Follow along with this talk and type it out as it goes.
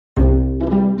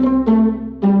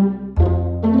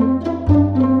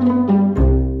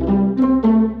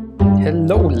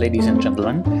ladies and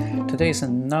gentlemen. Today is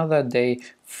another day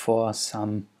for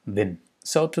some Vim.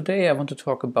 So today I want to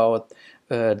talk about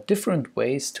different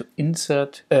ways to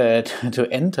insert to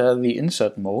enter the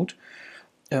insert mode,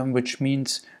 which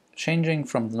means changing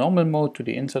from the normal mode to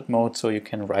the insert mode so you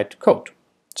can write code.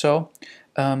 So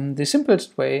the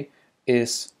simplest way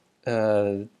is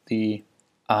the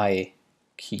I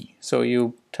key. So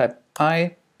you type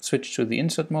I, switch to the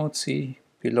insert mode, see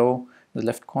below the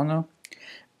left corner,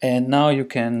 and now you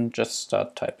can just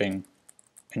start typing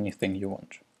anything you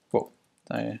want. Whoa,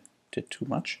 I did too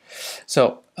much.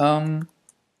 So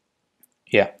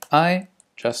yeah, I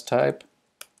just type,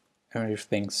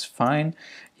 everything's fine.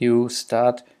 You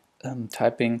start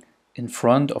typing in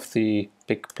front of the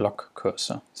big block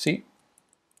cursor, see?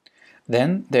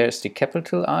 Then there's the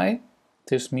capital I.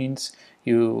 This means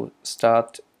you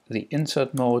start the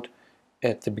insert mode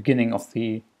at the beginning of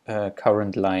the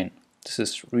current line. This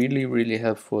is really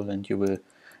helpful, and you will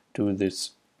do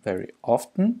this very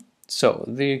often. So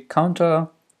the counter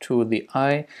to the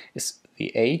I is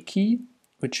the A key,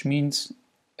 which means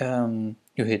you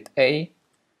hit A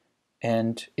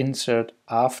and insert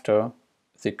after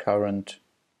the current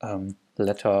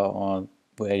letter or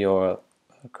where your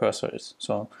cursor is.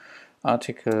 So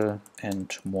article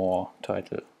and more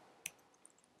title.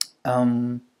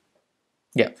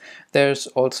 Yeah, there's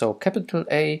also capital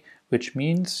A, which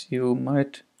means you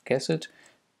might guess it,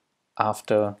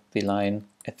 after the line,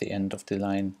 at the end of the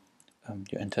line,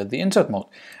 you enter the insert mode.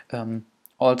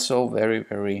 Also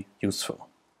very useful.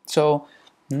 So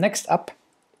next up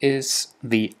is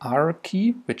the R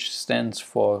key, which stands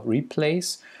for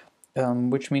replace,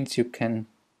 which means you can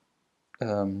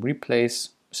replace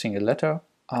a single letter,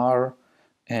 R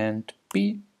and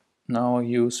B. Now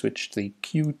you switch the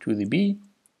Q to the B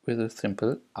with a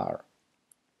simple R.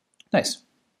 Nice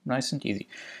and easy.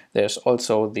 There's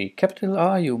also the capital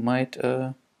R. You might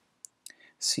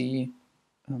see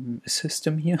a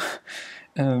system here.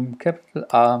 Capital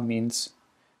R means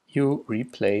you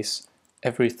replace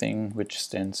everything which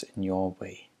stands in your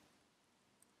way.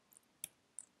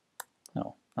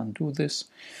 Now undo this,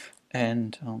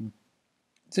 and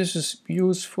this is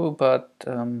useful, but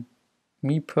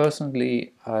me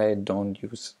personally, I don't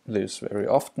use this very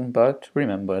often, but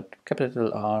remember,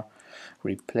 capital R,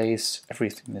 replace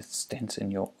everything that stands in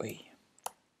your way.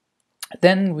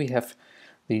 Then we have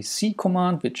the C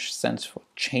command, which stands for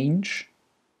change.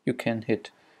 You can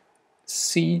hit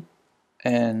C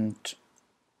and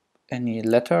any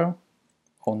letter.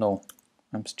 Oh no,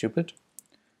 I'm stupid.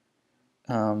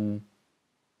 What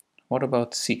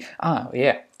about C? Ah,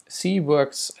 yeah. C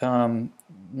works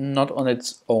not on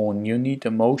its own. You need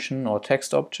a motion or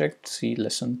text object, C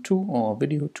lesson 2 or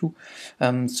video 2.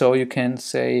 So you can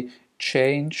say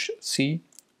change C,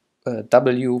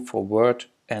 W for word,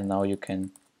 and now you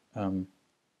can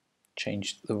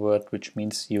change the word, which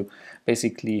means you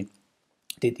basically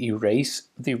did erase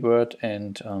the word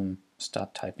and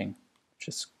start typing, which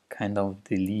is kind of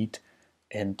delete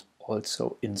and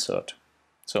also insert.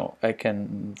 So I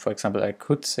can, for example, I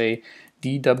could say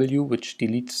DW, which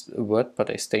deletes the word, but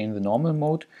I stay in the normal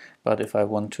mode. But if I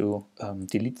want to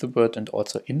delete the word and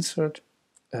also insert,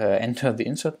 enter the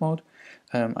insert mode,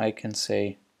 I can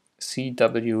say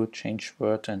CW, change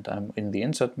word, and I'm in the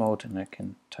insert mode, and I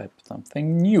can type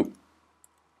something new.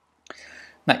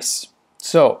 Nice.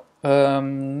 So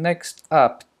next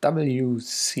up,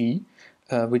 WC,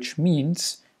 which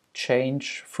means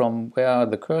change from where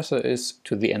the cursor is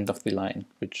to the end of the line,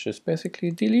 which is basically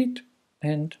delete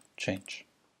and change.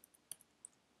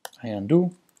 I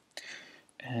undo,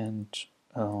 and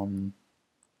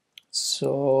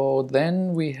so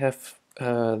then we have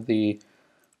the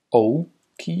O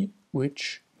key,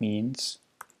 which means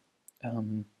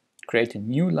create a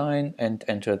new line and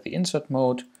enter the insert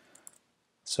mode.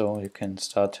 So you can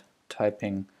start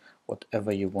typing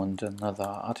whatever you want, another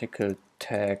article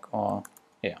tag, or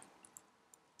yeah,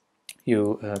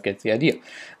 you get the idea.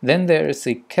 Then there is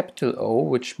the capital O,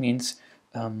 which means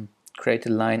create a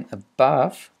line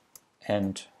above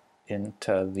and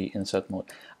enter the insert mode.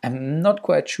 I'm not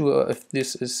quite sure if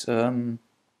this is in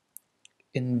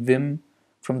Vim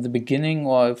from the beginning,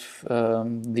 or if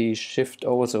the shift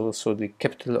O, so the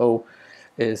capital O,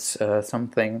 is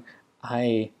something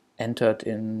I entered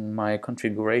in my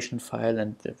configuration file,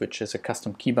 and which is a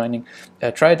custom key binding.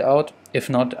 Try it out. If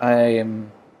not, I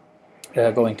am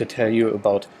going to tell you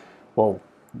about, whoa,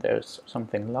 there's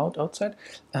something loud outside.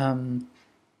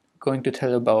 Going to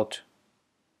tell about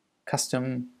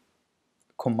custom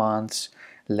commands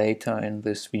later in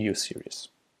this video series.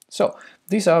 So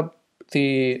these are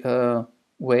the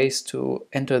ways to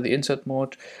enter the insert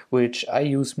mode, which I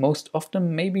use most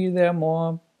often. Maybe there are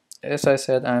more As I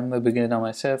said, I'm a beginner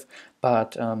myself,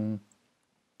 but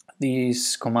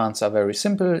these commands are very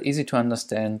simple, easy to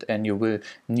understand, and you will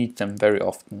need them very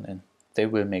often, and they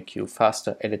will make you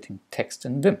faster editing text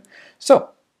in Vim. So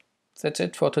that's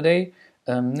it for today.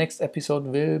 Next episode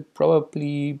will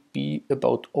probably be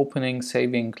about opening,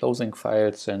 saving, closing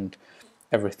files and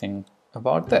everything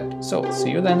about that. So see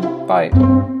you then.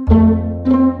 Bye.